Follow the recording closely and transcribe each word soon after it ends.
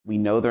We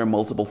know there are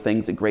multiple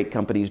things that great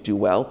companies do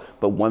well,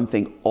 but one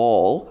thing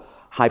all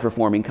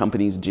high-performing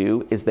companies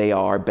do is they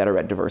are better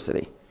at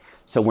diversity.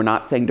 So we're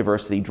not saying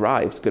diversity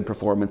drives good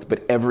performance,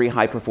 but every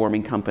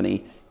high-performing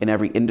company in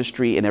every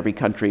industry, in every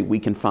country we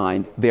can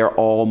find, they're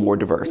all more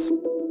diverse.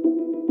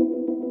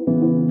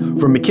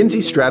 From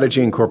McKinsey's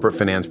Strategy and Corporate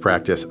Finance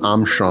practice,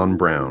 I'm Sean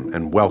Brown,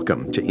 and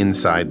welcome to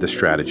Inside the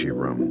Strategy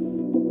Room.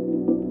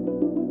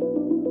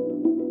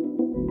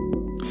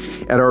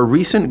 At our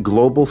recent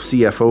Global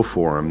CFO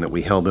Forum that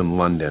we held in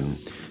London,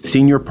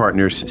 senior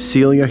partners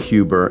Celia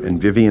Huber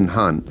and Vivian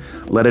Hunt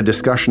led a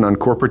discussion on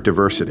corporate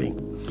diversity,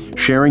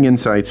 sharing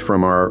insights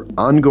from our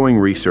ongoing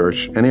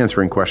research and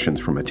answering questions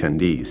from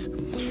attendees.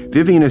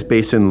 Vivian is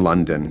based in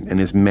London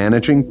and is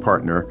managing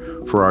partner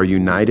for our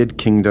United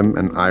Kingdom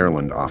and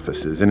Ireland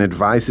offices and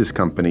advises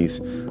companies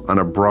on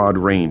a broad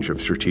range of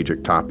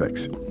strategic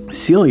topics.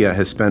 Celia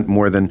has spent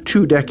more than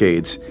 2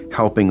 decades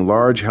helping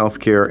large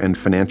healthcare and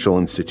financial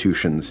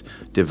institutions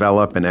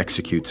develop and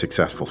execute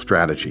successful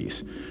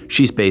strategies.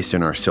 She's based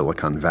in our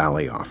Silicon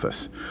Valley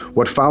office.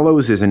 What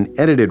follows is an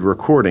edited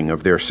recording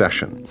of their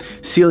session.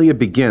 Celia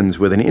begins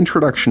with an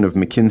introduction of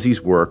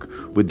McKinsey's work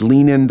with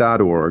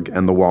leanin.org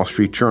and the Wall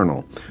Street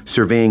Journal,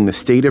 surveying the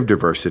state of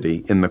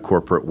diversity in the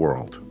corporate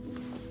world.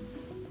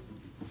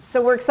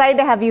 So we're excited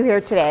to have you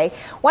here today.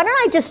 Why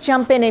don't I just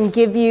jump in and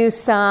give you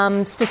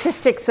some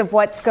statistics of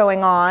what's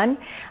going on.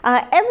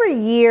 Every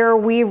year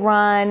we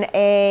run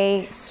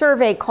a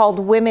survey called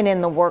Women in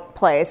the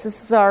Workplace.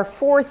 This is our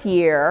 4th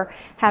year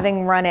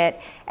having run it.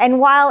 And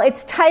while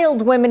it's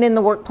titled Women in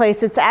the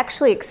Workplace, it's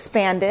actually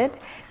expanded.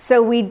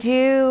 So we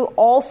do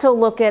also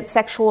look at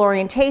sexual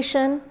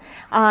orientation,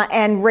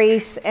 and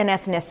race and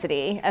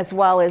ethnicity, as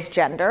well as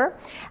gender.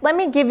 Let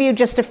me give you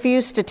just a few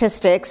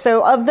statistics.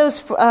 So of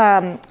those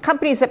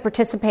companies that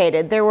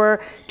participated, there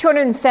were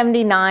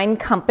 279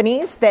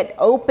 companies that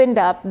opened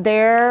up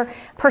their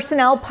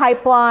personnel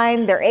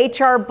pipeline, their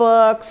HR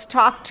books,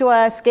 talked to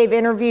us, gave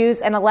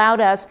interviews, and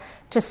allowed us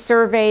to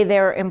survey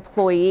their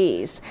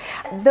employees.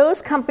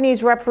 Those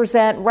companies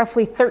represent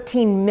roughly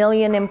 13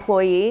 million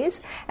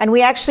employees, and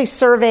we actually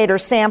surveyed or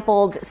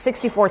sampled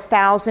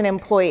 64,000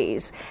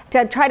 employees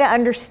to try to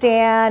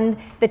understand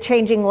the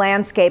changing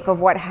landscape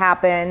of what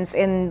happens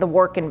in the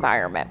work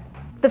environment.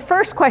 The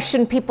first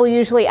question people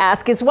usually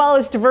ask is, well,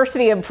 is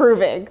diversity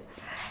improving?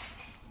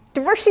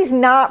 Diversity is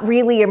not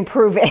really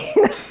improving.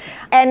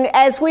 And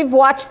as we've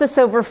watched this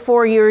over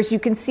 4 years, you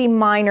can see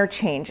minor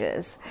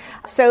changes.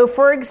 So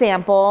for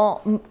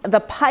example, the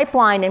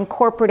pipeline in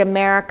corporate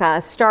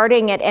America,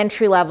 starting at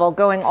entry level,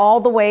 going all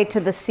the way to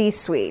the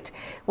C-suite,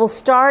 will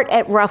start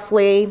at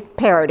roughly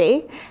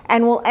parity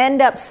and will end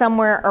up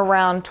somewhere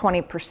around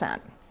 20%.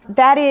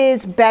 That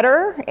is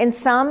better in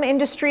some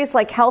industries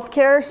like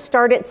healthcare,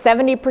 start at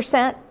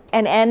 70%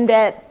 and end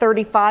at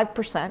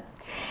 35%.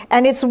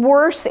 And it's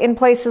worse in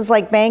places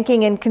like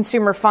banking and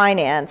consumer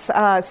finance,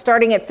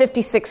 starting at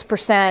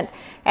 56%,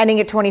 ending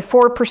at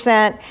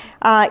 24%,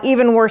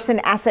 even worse in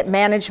asset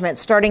management,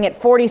 starting at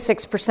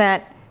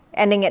 46%,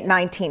 ending at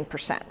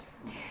 19%.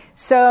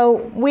 So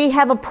we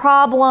have a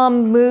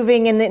problem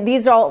moving, and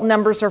these all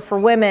numbers are for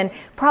women,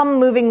 problem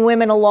moving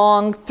women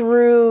along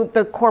through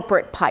the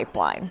corporate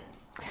pipeline.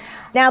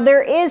 Now,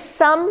 there is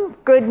some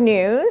good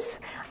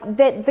news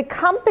that the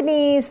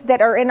companies that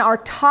are in our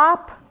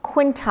top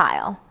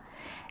quintile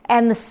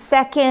and the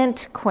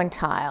second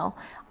quintile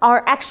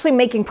are actually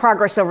making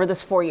progress over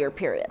this 4-year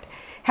period.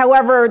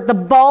 However, the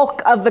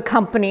bulk of the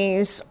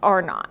companies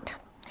are not.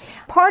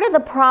 Part of the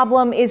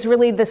problem is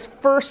really this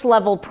first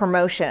level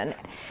promotion.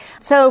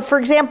 So for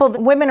example,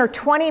 women are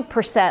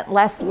 20%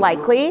 less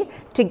likely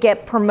to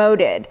get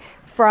promoted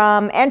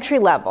from entry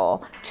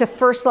level to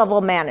first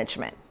level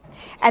management.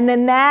 And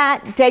then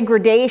that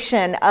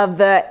degradation of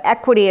the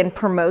equity and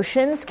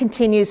promotions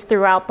continues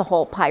throughout the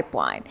whole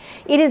pipeline.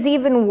 It is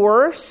even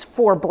worse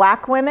for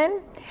Black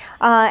women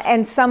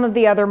and some of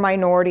the other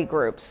minority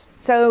groups.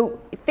 So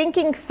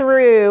thinking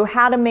through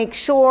how to make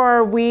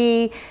sure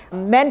we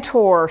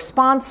mentor,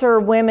 sponsor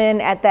women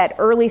at that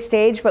early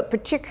stage, but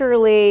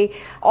particularly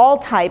all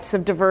types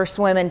of diverse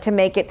women to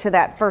make it to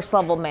that first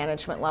level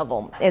management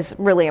level is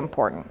really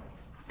important.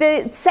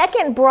 The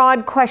second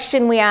broad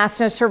question we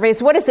asked in a survey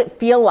is, what does it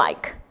feel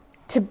like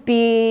to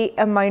be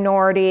a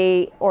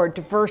minority or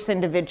diverse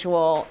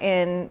individual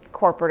in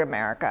corporate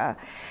America?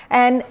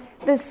 And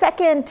the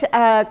second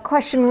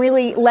question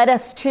really led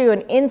us to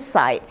an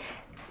insight.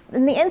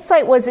 And the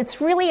insight was, it's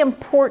really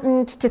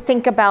important to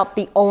think about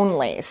the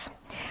onlys.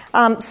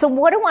 So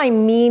what do I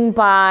mean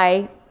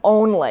by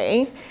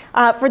only?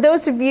 For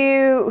those of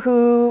you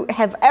who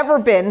have ever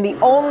been the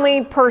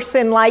only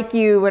person like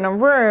you in a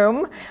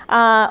room,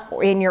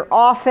 in your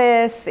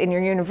office, in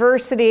your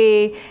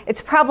university,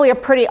 it's probably a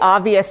pretty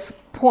obvious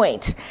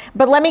point.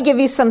 But let me give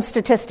you some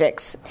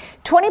statistics.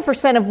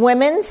 20% of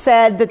women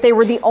said that they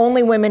were the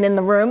only women in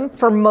the room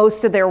for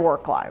most of their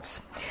work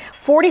lives.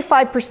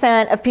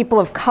 45% of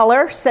people of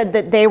color said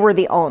that they were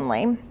the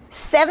only.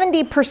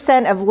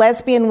 70% of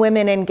lesbian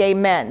women and gay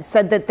men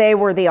said that they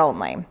were the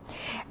only.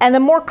 And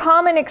the more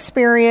common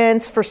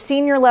experience for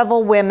senior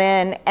level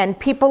women and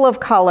people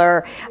of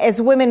color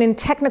as women in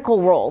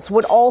technical roles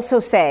would also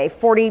say,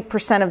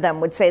 40% of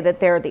them would say that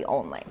they're the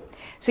only.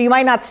 So you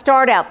might not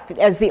start out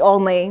as the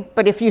only,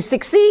 but if you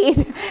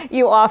succeed,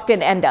 you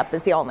often end up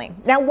as the only.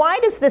 Now, why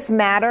does this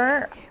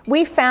matter?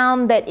 We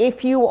found that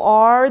if you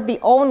are the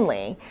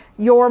only,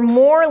 you're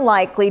more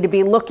likely to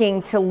be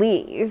looking to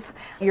leave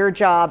your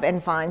job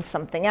and find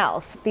something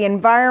else. The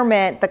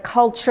environment, the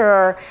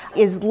culture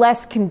is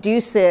less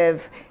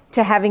conducive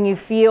to having you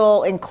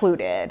feel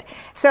included.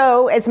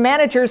 So as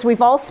managers,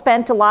 we've all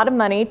spent a lot of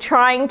money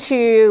trying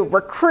to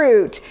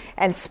recruit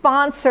and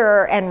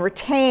sponsor and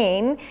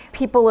retain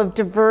people of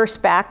diverse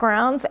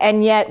backgrounds,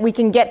 and yet we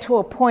can get to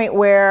a point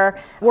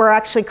where we're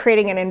actually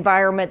creating an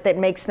environment that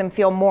makes them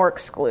feel more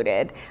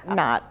excluded,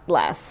 not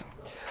less.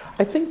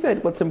 I think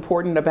that what's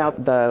important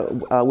about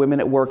the Women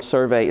at Work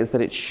survey is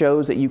that it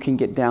shows that you can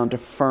get down to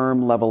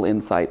firm level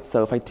insights.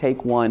 So if I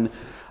take one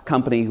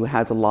company who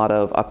has a lot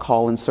of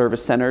call and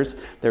service centers,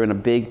 they're in a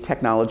big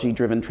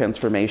technology-driven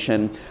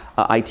transformation.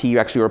 IT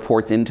actually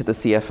reports into the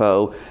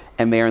CFO,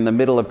 and they're in the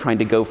middle of trying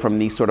to go from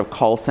these sort of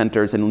call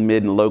centers in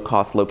mid and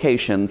low-cost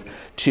locations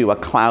to a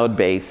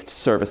cloud-based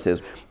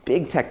services.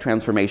 Big tech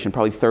transformation,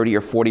 probably 30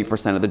 or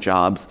 40% of the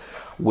jobs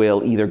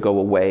will either go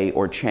away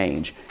or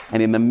change.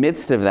 And in the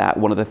midst of that,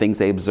 one of the things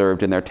they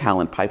observed in their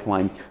talent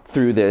pipeline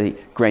through the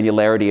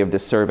granularity of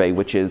this survey,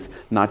 which is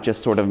not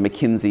just sort of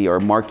McKinsey or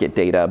market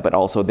data, but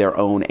also their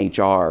own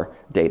HR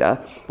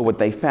data. But what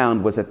they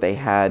found was that they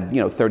had,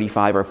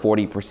 35 or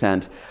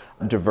 40%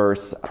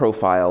 diverse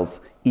profiles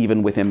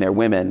even within their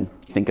women.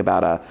 Think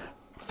about a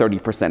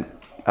 30%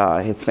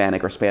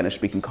 Hispanic or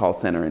Spanish-speaking call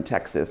center in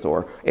Texas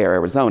or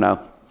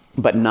Arizona,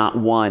 but not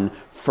one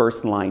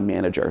first-line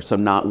manager, so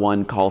not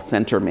one call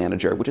center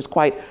manager, which is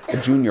quite a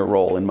junior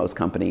role in most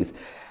companies,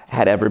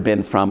 had ever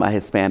been from a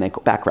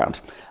Hispanic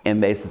background.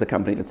 And this is a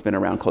company that's been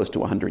around close to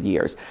 100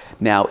 years.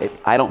 Now,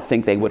 I don't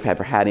think they would have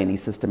ever had any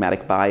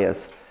systematic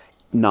bias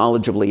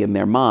knowledgeably in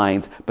their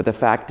minds, but the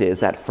fact is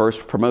that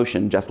first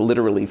promotion, just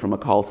literally from a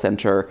call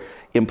center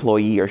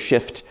employee or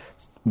shift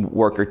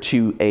worker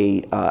to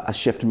a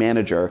shift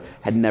manager,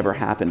 had never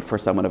happened for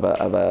someone of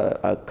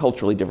a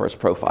culturally diverse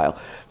profile.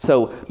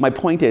 So my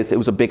point is, it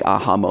was a big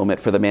aha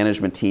moment for the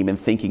management team in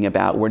thinking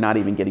about, we're not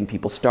even getting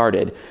people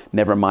started,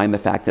 never mind the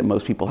fact that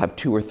most people have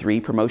 2 or 3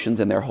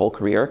 promotions in their whole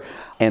career,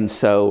 and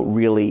so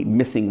really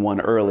missing one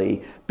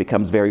early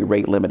becomes very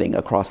rate limiting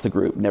across the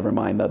group, never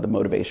mind the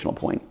motivational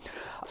point.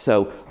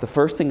 So the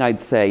first thing I'd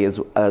say is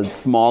a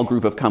small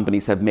group of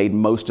companies have made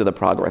most of the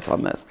progress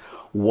on this.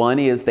 One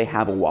is they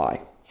have a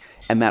why,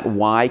 and that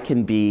why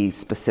can be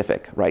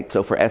specific, right?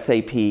 So for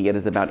SAP, it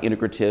is about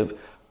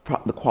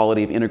the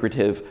quality of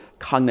integrative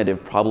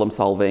cognitive problem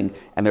solving,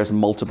 and there's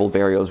multiple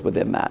variables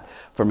within that.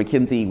 For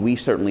McKinsey, we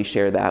certainly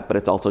share that, but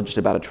it's also just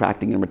about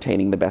attracting and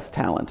retaining the best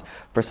talent.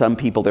 For some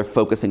people, they're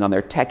focusing on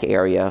their tech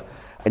area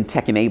and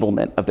tech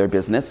enablement of their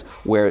business,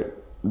 where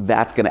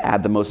that's going to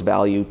add the most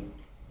value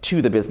to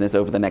the business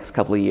over the next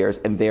couple of years,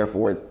 and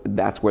therefore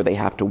that's where they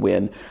have to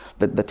win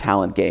the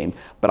talent game.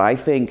 But I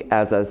think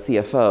as a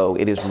CFO,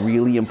 it is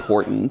really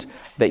important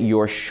that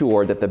you're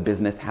sure that the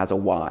business has a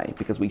why,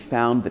 because we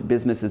found that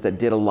businesses that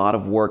did a lot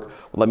of work,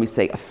 let me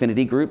say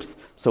affinity groups,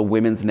 so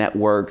women's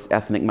networks,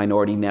 ethnic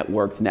minority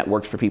networks,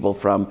 networks for people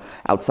from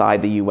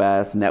outside the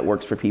US,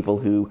 networks for people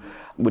who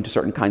went to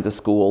certain kinds of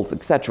schools,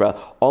 etc.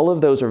 All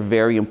of those are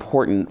very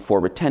important for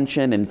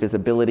retention and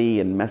visibility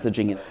and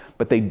messaging,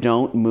 but they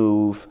don't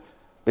move,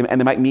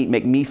 and they might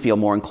make me feel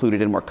more included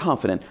and more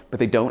confident, but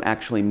they don't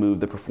actually move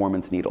the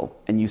performance needle.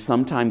 And you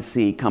sometimes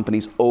see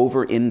companies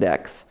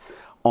over-index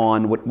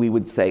on what we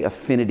would say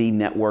affinity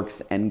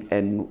networks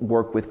and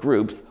work with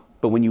groups,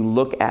 but when you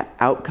look at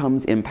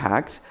outcomes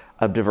impact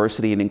of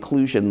diversity and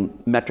inclusion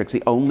metrics,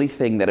 the only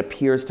thing that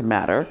appears to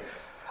matter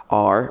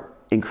are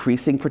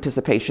increasing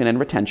participation and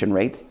retention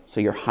rates,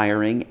 so you're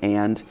hiring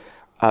and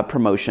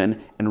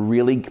promotion, and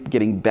really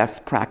getting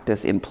best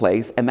practice in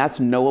place. And that's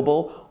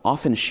knowable,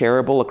 often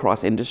shareable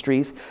across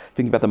industries.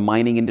 Think about the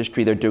mining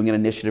industry, they're doing an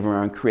initiative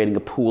around creating a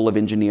pool of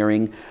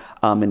engineering,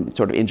 and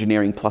sort of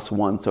engineering plus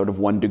one, sort of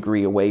 1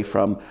 degree away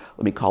from,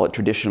 let me call it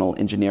traditional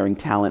engineering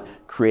talent,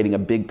 creating a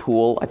big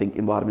pool. I think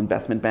a lot of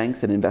investment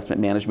banks and investment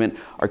management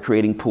are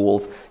creating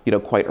pools,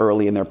 quite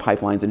early in their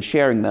pipelines and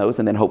sharing those,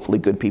 and then hopefully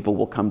good people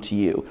will come to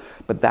you.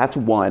 But that's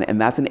one,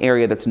 and that's an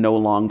area that's no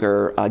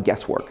longer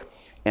guesswork.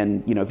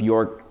 And if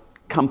your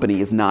company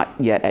is not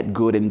yet at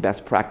good and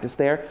best practice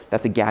there,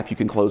 that's a gap you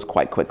can close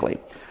quite quickly.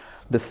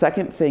 The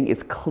second thing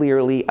is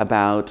clearly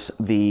about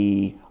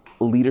the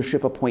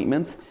leadership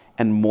appointments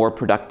and more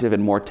productive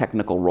and more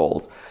technical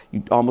roles.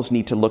 You almost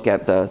need to look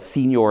at the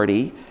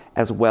seniority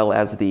as well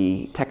as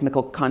the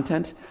technical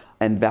content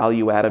and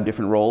value add of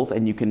different roles,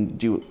 and you can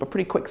do a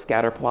pretty quick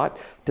scatter plot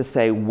to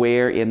say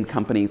where in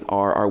companies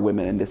are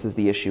women. And this is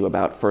the issue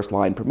about first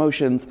line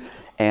promotions,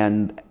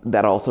 and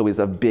that also is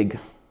a big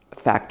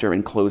factor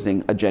in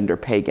closing a gender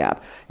pay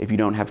gap. If you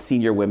don't have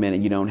senior women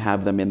and you don't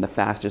have them in the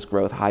fastest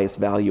growth, highest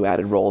value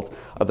added roles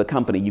of the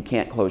company, you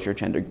can't close your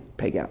gender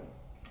pay gap.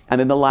 And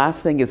then the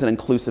last thing is an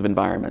inclusive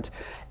environment.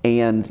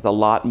 And a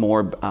lot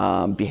more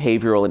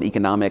behavioral and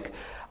economic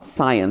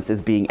science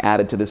is being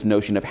added to this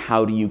notion of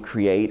how do you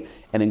create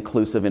an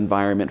inclusive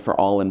environment for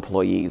all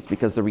employees.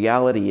 Because the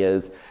reality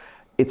is,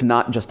 it's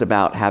not just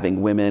about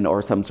having women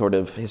or some sort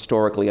of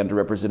historically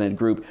underrepresented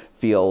group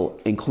feel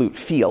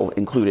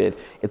included.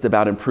 It's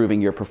about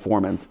improving your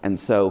performance. And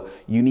so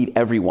you need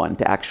everyone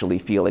to actually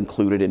feel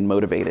included and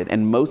motivated.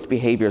 And most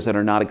behaviors that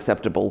are not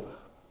acceptable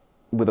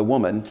with a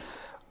woman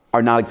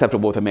are not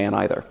acceptable with a man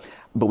either.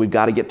 But we've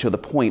got to get to the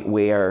point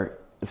where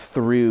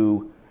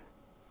through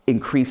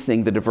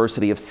increasing the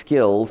diversity of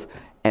skills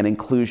and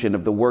inclusion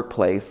of the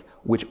workplace,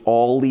 which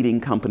all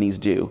leading companies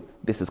do.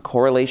 This is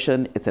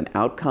correlation, it's an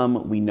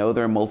outcome. We know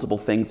there are multiple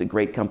things that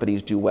great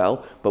companies do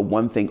well, but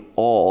one thing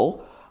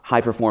all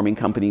high-performing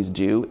companies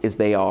do is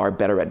they are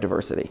better at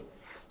diversity.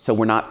 So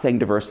we're not saying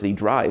diversity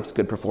drives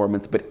good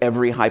performance, but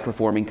every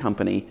high-performing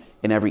company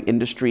in every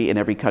industry, in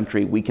every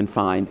country we can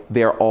find,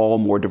 they're all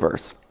more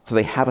diverse. So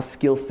they have a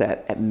skill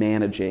set at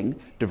managing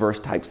diverse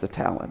types of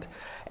talent.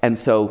 And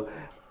so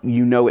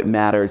you know it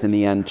matters in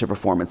the end to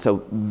performance.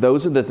 So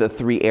those are the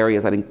three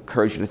areas I'd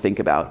encourage you to think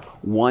about.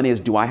 One is,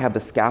 do I have the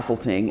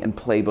scaffolding and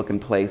playbook in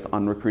place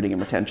on recruiting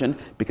and retention?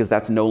 Because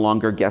that's no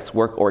longer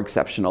guesswork or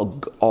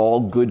exceptional. All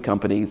good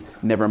companies,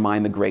 never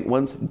mind the great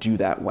ones, do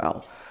that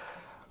well.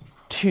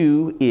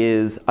 Two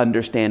is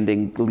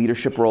understanding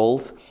leadership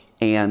roles,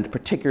 and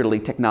particularly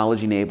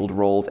technology-enabled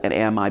roles, and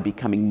am I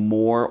becoming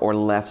more or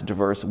less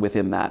diverse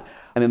within that?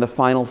 And then the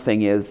final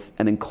thing is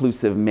an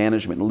inclusive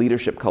management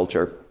leadership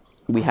culture.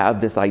 We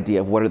have this idea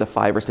of what are the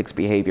 5 or 6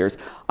 behaviors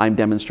I'm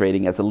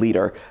demonstrating as a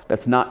leader.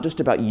 That's not just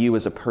about you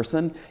as a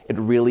person. It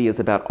really is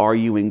about, are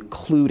you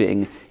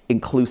including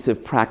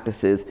inclusive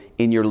practices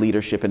in your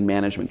leadership and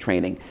management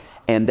training?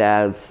 And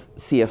as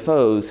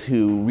CFOs,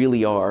 who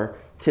really are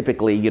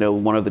typically,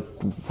 one of the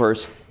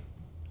first,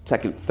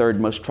 second, third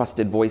most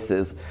trusted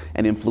voices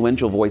and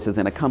influential voices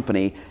in a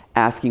company,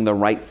 asking the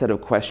right set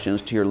of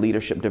questions to your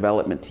leadership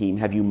development team.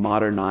 Have you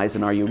modernized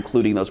and are you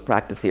including those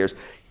practices?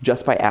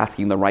 Just by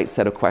asking the right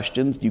set of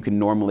questions, you can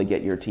normally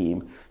get your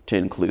team to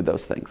include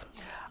those things.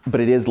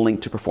 But it is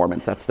linked to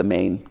performance. That's the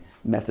main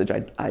message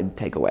I'd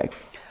take away.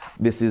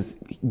 This is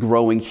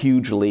growing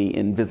hugely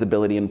in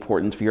visibility and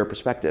importance for your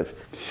perspective.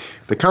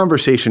 The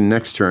conversation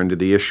next turned to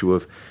the issue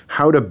of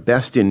how to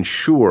best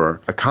ensure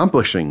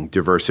accomplishing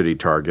diversity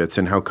targets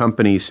and how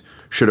companies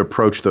should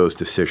approach those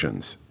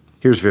decisions.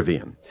 Here's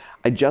Vivian.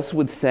 I just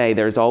would say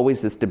there's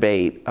always this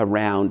debate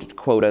around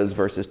quotas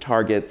versus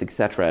targets, et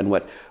cetera. And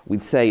what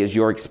we'd say is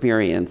your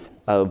experience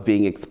of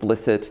being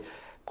explicit,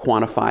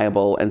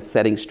 quantifiable, and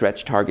setting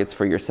stretch targets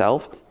for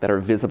yourself that are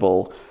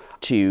visible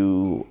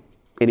to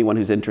anyone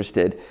who's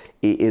interested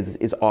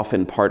is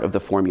often part of the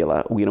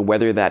formula.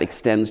 Whether that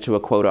extends to a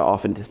quota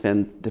often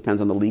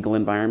depends on the legal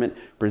environment.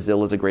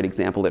 Brazil is a great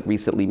example that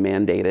recently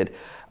mandated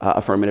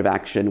affirmative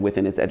action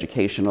within its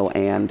educational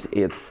and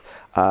its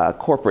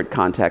corporate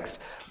context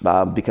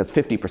because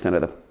 50%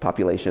 of the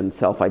population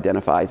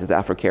self-identifies as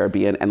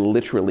Afro-Caribbean, and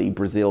literally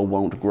Brazil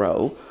won't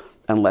grow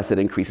unless it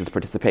increases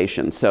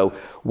participation. So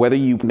whether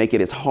you make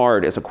it as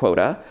hard as a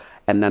quota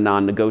and a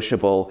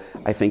non-negotiable,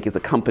 I think, is a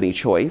company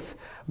choice.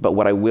 But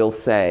what I will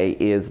say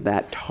is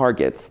that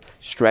targets,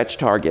 stretch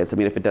targets,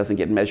 if it doesn't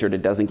get measured,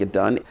 it doesn't get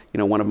done.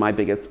 One of my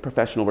biggest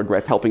professional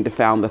regrets helping to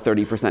found the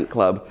 30%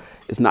 Club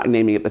is not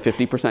naming it the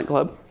 50%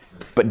 Club.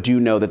 But do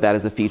know that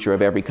is a feature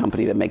of every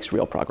company that makes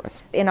real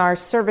progress. In our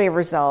survey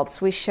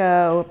results, we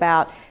show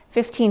about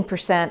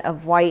 15%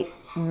 of white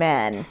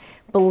men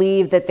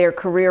believe that their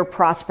career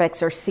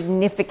prospects are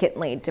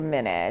significantly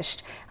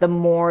diminished the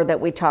more that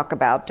we talk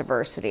about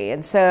diversity.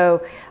 And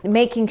so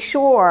making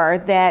sure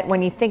that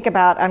when you think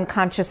about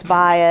unconscious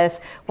bias,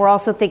 we're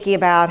also thinking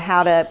about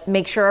how to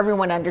make sure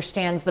everyone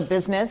understands the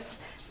business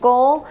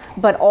goal,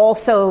 but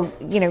also,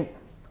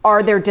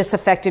 are there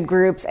disaffected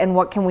groups and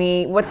what's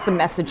the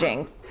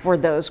messaging for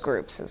those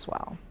groups as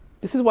well?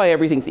 This is why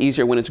everything's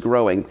easier when it's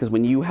growing, because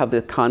when you have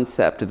the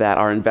concept that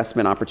our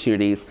investment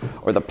opportunities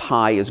or the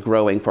pie is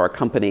growing for our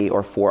company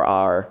or for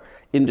our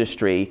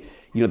industry,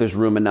 there's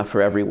room enough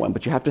for everyone.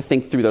 But you have to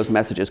think through those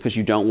messages because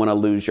you don't want to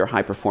lose your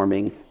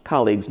high-performing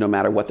colleagues no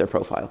matter what their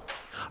profile.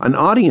 An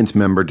audience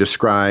member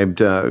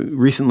described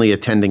recently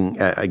attending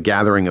a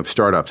gathering of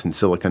startups in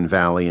Silicon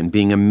Valley and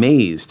being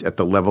amazed at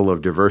the level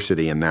of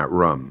diversity in that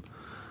room.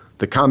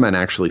 The comment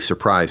actually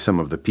surprised some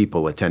of the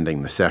people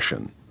attending the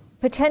session.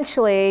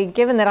 Potentially,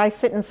 given that I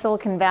sit in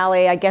Silicon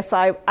Valley, I guess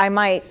I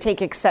might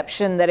take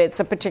exception that it's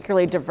a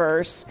particularly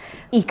diverse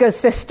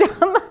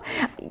ecosystem.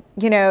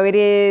 It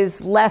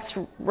is less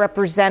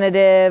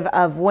representative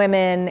of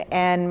women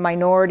and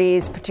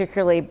minorities,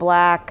 particularly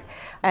Black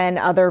and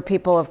other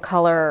people of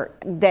color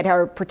that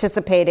are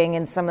participating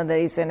in some of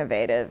these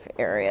innovative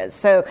areas.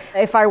 So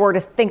if I were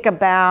to think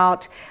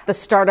about the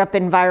startup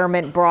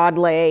environment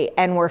broadly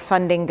and where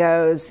funding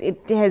goes,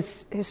 it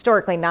has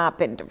historically not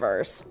been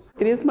diverse.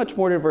 It is much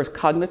more diverse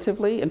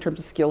cognitively in terms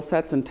of skill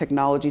sets and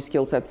technology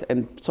skill sets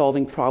and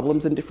solving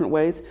problems in different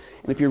ways.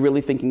 And if you're really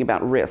thinking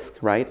about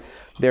risk, right,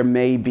 there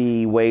may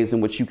be ways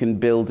in which you can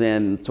build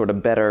in sort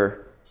of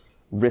better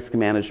risk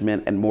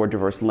management and more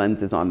diverse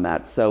lenses on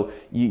that. So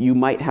you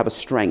might have a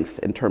strength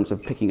in terms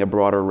of picking a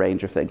broader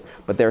range of things,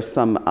 but there's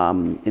some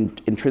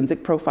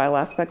intrinsic profile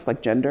aspects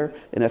like gender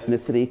and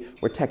ethnicity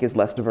where tech is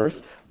less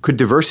diverse. Could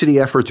diversity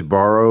efforts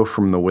borrow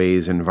from the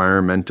ways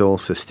environmental,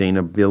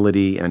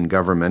 sustainability, and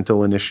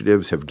governmental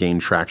initiatives have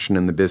gained traction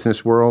in the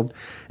business world?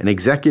 An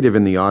executive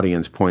in the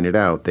audience pointed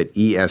out that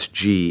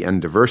ESG and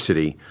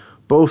diversity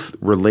both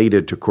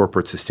related to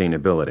corporate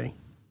sustainability.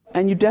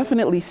 And you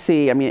definitely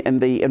see,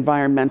 and the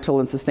environmental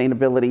and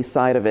sustainability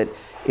side of it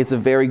is a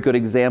very good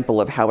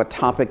example of how a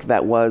topic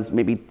that was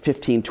maybe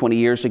 15, 20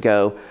 years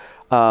ago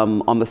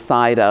on the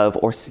side of,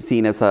 or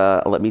seen as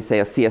a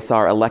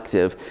CSR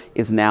elective,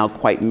 is now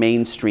quite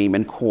mainstream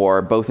and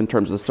core, both in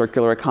terms of the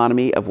circular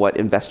economy of what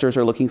investors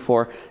are looking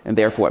for and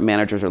therefore what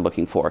managers are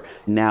looking for.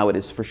 Now it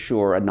is for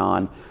sure a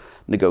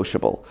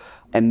non-negotiable.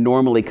 And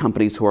normally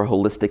companies who are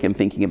holistic in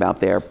thinking about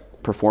their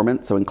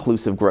performance, so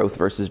inclusive growth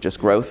versus just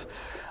growth,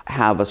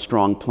 have a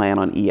strong plan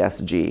on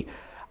ESG.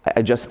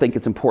 I just think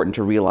it's important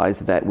to realize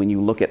that when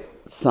you look at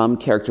some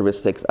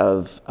characteristics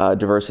of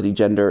diversity,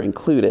 gender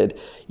included,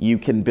 you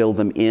can build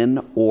them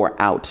in or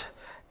out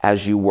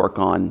as you work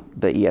on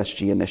the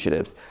ESG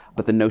initiatives.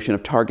 But the notion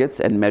of targets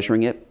and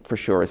measuring it for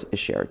sure is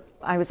shared.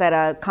 I was at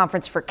a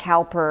conference for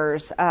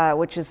CalPERS,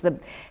 which is the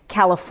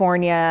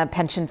California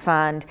Pension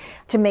Fund,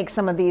 to make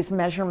some of these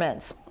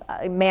measurements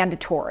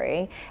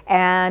mandatory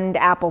and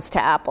apples to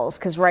apples,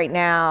 because right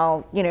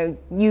now,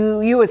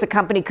 you as a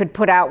company could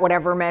put out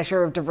whatever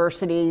measure of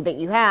diversity that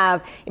you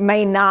have. It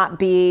may not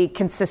be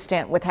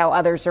consistent with how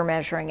others are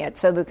measuring it.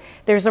 So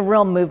there's a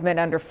real movement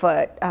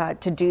underfoot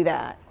to do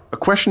that. A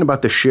question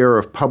about the share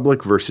of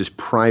public versus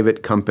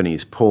private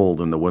companies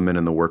polled in the Women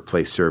in the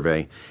Workplace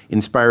survey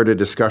inspired a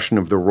discussion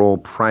of the role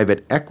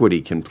private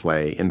equity can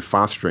play in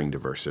fostering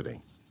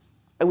diversity.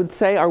 I would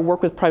say our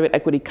work with private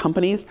equity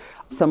companies,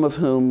 some of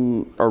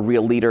whom are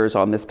real leaders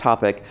on this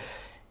topic,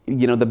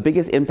 the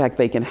biggest impact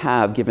they can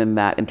have, given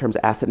that in terms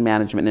of asset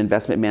management and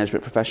investment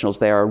management professionals,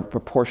 there are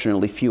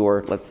proportionally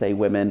fewer, let's say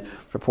women,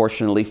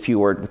 proportionally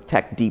fewer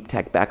with deep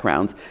tech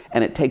backgrounds.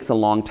 And it takes a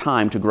long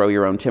time to grow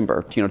your own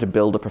timber, to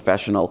build a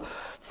professional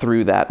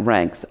through that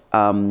ranks.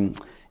 And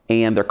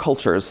their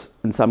cultures,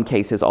 in some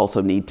cases,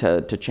 also need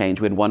to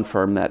change. We had one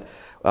firm that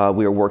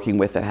we were working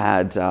with that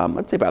had,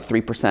 I'd say about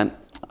 3%,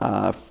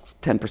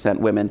 10%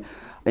 women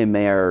in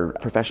their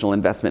professional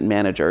investment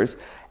managers,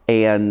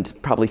 and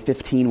probably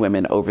 15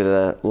 women over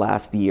the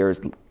last years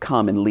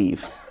come and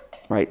leave,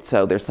 right?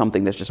 So there's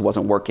something that just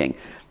wasn't working.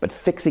 But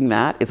fixing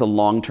that is a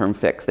long-term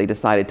fix. They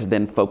decided to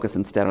then focus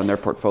instead on their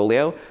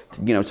portfolio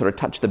to, sort of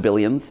touch the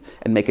billions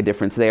and make a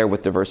difference there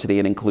with diversity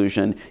and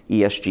inclusion,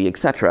 ESG, et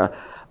cetera,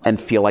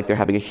 and feel like they're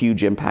having a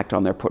huge impact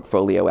on their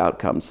portfolio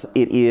outcomes.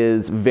 It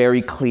is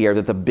very clear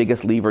that the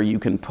biggest lever you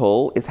can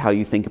pull is how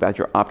you think about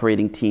your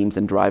operating teams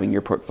and driving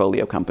your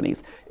portfolio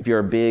companies. If you're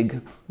a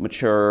big,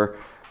 mature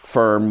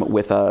firm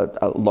with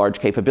a large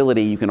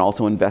capability, you can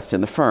also invest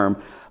in the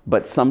firm,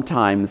 but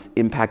sometimes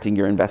impacting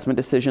your investment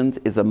decisions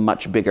is a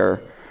much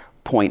bigger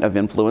point of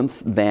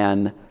influence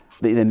than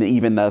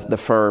even the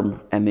firm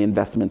and the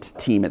investment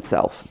team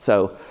itself.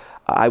 So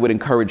I would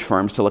encourage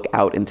firms to look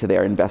out into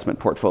their investment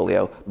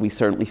portfolio. We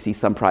certainly see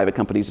some private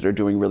companies that are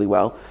doing really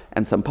well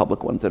and some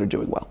public ones that are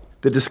doing well.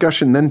 The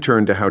discussion then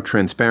turned to how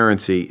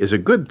transparency is a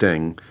good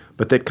thing,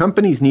 but that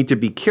companies need to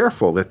be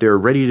careful that they're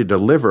ready to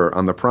deliver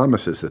on the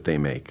promises that they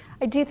make.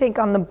 I do think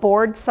on the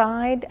board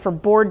side, for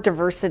board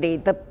diversity,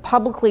 the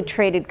publicly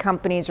traded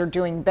companies are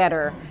doing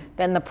better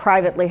than the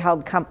privately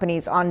held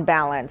companies on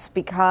balance,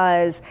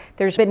 because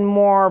there's been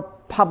more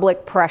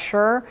public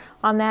pressure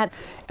on that.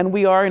 And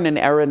we are in an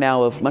era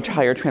now of much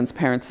higher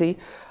transparency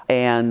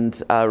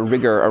and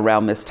rigor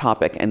around this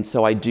topic. And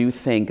so I do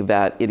think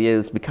that it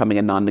is becoming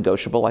a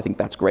non-negotiable. I think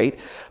that's great.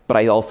 But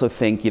I also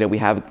think, we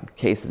have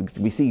cases,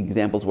 we see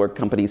examples where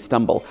companies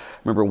stumble.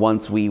 Remember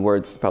once we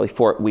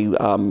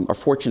are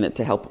fortunate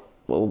to help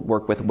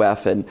work with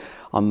WEF and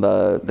on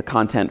the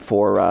content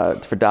for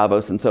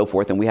Davos and so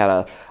forth. And we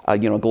had a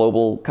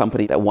global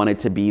company that wanted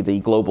to be the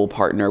global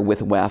partner with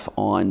WEF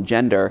on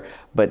gender,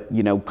 but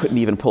couldn't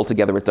even pull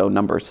together its own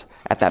numbers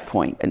at that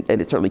point. And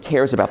it certainly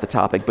cares about the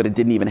topic, but it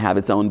didn't even have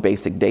its own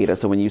basic data.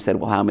 So when you said,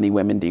 well, how many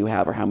women do you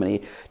have, or how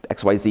many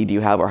XYZ do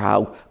you have, or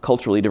how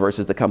culturally diverse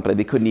is the company,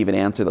 they couldn't even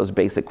answer those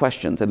basic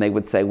questions. And they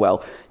would say,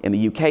 well, in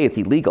the UK, it's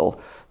illegal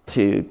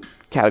to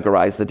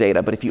categorize the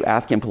data, but if you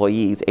ask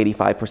employees,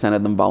 85%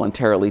 of them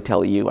voluntarily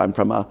tell you I'm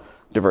from a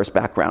diverse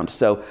background.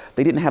 So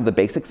they didn't have the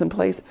basics in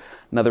place.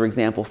 Another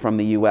example from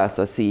the US,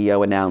 a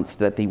CEO announced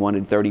that he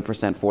wanted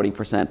 30%,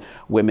 40%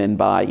 women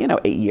by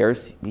 8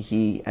 years.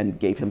 He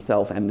gave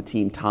himself and the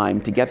team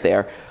time to get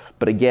there.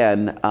 But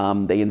again,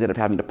 they ended up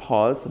having to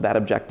pause that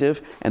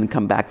objective and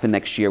come back the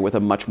next year with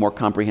a much more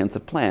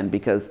comprehensive plan,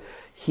 because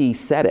he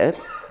said it,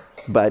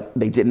 but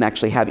they didn't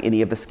actually have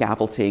any of the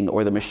scaffolding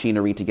or the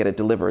machinery to get it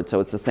delivered. So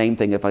it's the same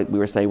thing if we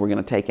were saying we're going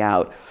to take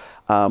out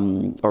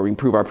or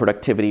improve our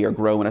productivity or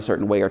grow in a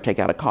certain way or take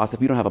out a cost.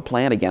 If you don't have a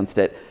plan against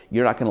it,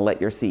 you're not going to let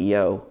your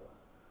CEO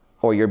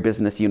or your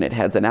business unit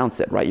heads announce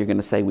it, right? You're going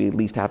to say we at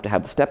least have to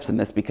have the steps in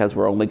this because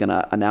we're only going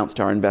to announce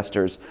to our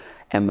investors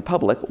and the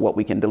public what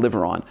we can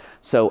deliver on.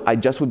 So I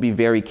just would be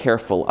very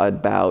careful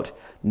about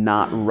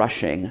not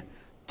rushing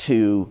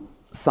to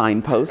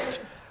signpost.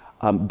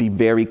 Be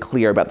very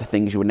clear about the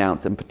things you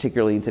announce, and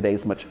particularly in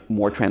today's much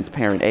more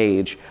transparent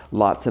age,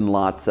 lots and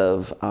lots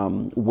of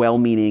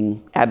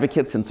well-meaning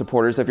advocates and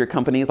supporters of your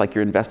company, like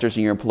your investors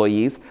and your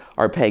employees,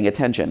 are paying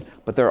attention.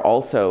 But there are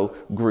also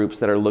groups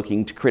that are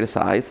looking to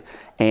criticize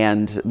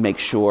and make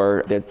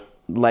sure that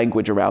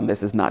language around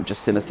this is not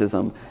just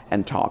cynicism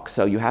and talk.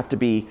 So you have to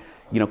be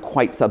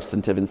quite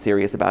substantive and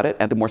serious about it.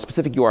 And the more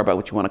specific you are about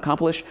what you want to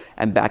accomplish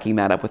and backing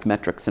that up with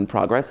metrics and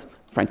progress,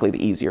 frankly,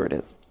 the easier it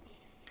is.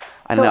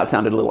 I know it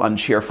sounded a little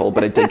uncheerful,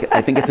 but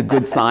I think it's a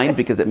good sign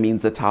because it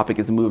means the topic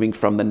is moving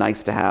from the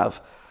nice to have,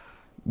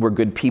 we're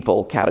good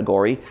people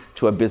category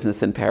to a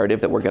business imperative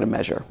that we're going to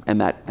measure.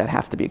 And that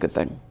has to be a good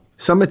thing.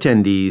 Some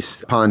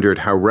attendees pondered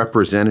how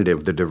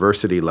representative the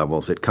diversity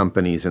levels at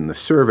companies in the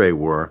survey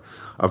were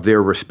of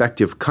their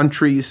respective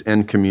countries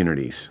and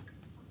communities.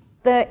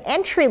 The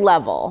entry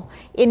level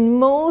in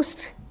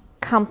most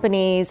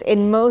companies,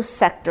 in most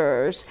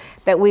sectors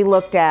that we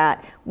looked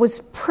at, was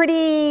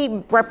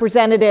pretty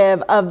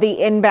representative of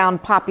the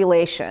inbound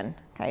population.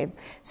 Okay,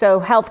 so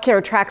healthcare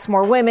attracts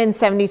more women.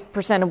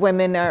 70% of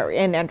women are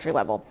in entry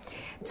level.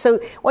 So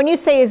when you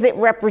say, is it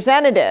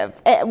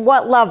representative, at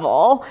what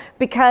level?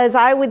 Because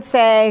I would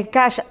say,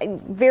 gosh,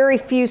 very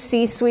few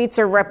C-suites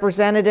are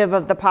representative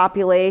of the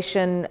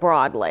population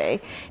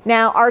broadly.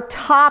 Now, our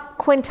top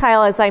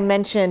quintile, as I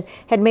mentioned,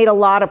 had made a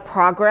lot of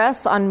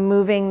progress on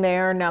moving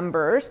their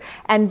numbers,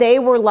 and they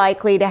were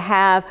likely to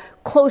have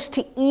close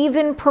to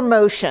even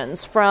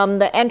promotions from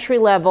the entry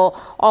level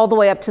all the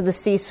way up to the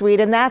C-suite,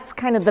 and that's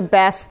kind of the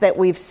best that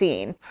we've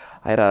seen.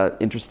 I had an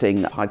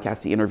interesting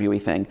podcasty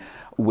interviewee thing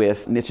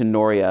with Nitin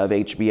Noria of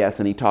HBS,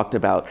 and he talked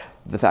about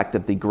the fact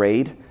that the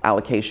grade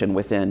allocation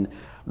within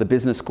the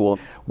business school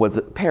was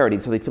parity,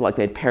 so they feel like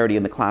they had parity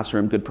in the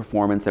classroom, good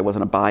performance, there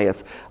wasn't a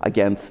bias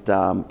against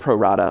pro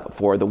rata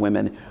for the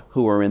women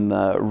who were in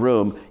the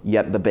room,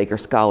 yet the Baker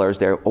Scholars,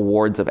 their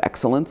awards of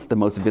excellence, the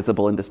most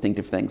visible and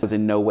distinctive things, was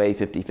in no way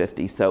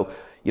 50-50. So,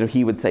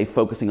 he would say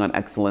focusing on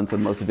excellence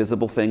and most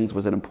visible things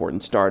was an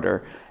important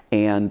starter.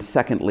 And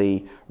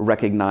secondly,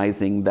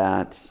 recognizing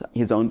that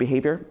his own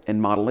behavior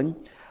and modeling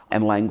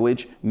and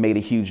language made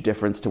a huge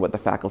difference to what the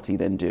faculty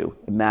then do.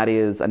 And that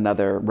is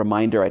another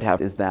reminder I'd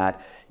have, is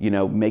that,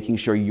 making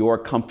sure you're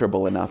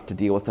comfortable enough to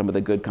deal with some of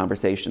the good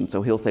conversations.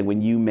 So he'll say,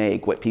 when you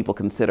make what people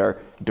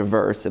consider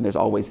diverse, and there's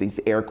always these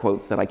air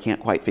quotes that I can't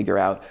quite figure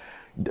out,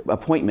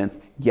 appointments,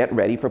 get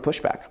ready for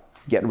pushback.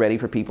 Get ready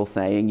for people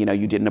saying,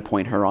 you didn't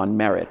appoint her on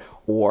merit,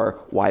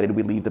 or why did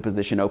we leave the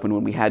position open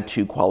when we had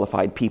 2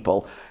 qualified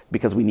people?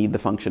 Because we need the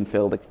function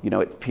filled. It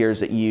appears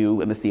that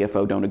you and the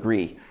CFO don't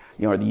agree.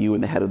 Or you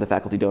and the head of the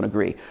faculty don't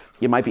agree.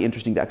 It might be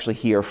interesting to actually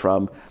hear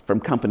from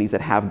companies that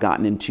have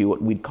gotten into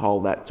what we'd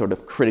call that sort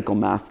of critical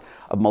mass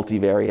of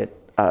multivariate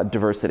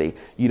diversity.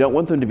 You don't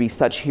want them to be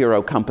such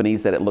hero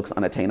companies that it looks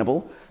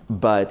unattainable,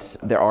 but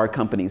there are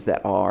companies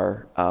that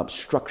are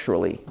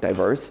structurally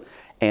diverse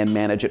and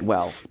manage it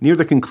well. Near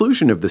the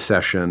conclusion of the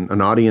session,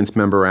 an audience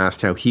member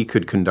asked how he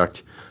could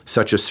conduct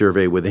such a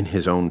survey within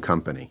his own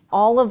company.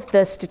 All of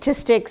the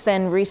statistics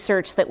and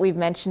research that we've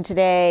mentioned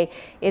today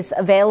is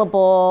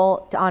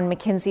available on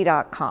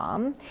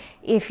McKinsey.com.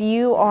 If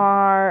you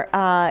are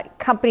a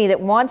company that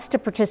wants to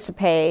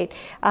participate,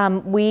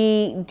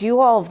 we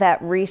do all of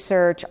that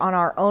research on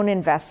our own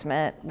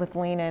investment with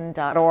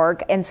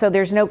leanin.org. And so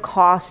there's no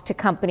cost to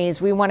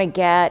companies. We want to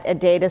get a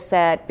data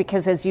set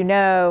because, as you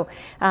know,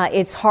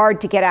 it's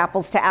hard to get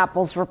apples to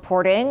apples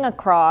reporting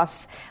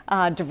across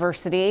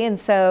diversity. And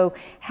so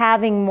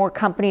having more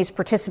companies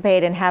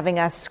participate and having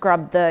us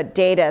scrub the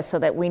data so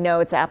that we know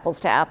it's apples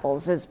to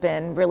apples has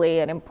been really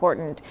an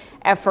important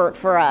effort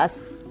for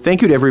us.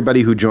 Thank you to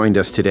everybody who joined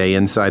us today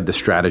inside the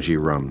Strategy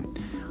Room.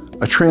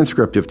 A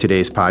transcript of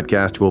today's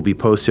podcast will be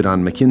posted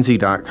on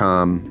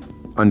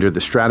McKinsey.com under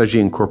the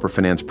Strategy and Corporate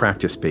Finance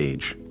Practice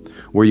page,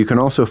 where you can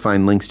also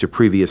find links to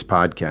previous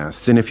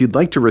podcasts. And if you'd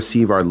like to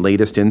receive our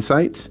latest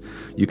insights,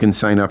 you can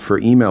sign up for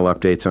email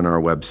updates on our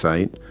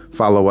website,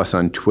 follow us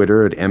on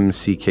Twitter at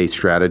MCK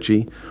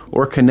Strategy,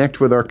 or connect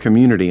with our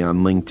community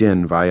on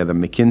LinkedIn via the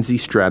McKinsey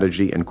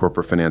Strategy and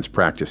Corporate Finance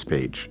Practice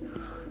page.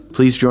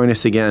 Please join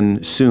us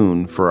again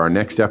soon for our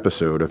next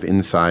episode of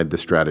Inside the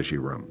Strategy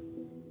Room.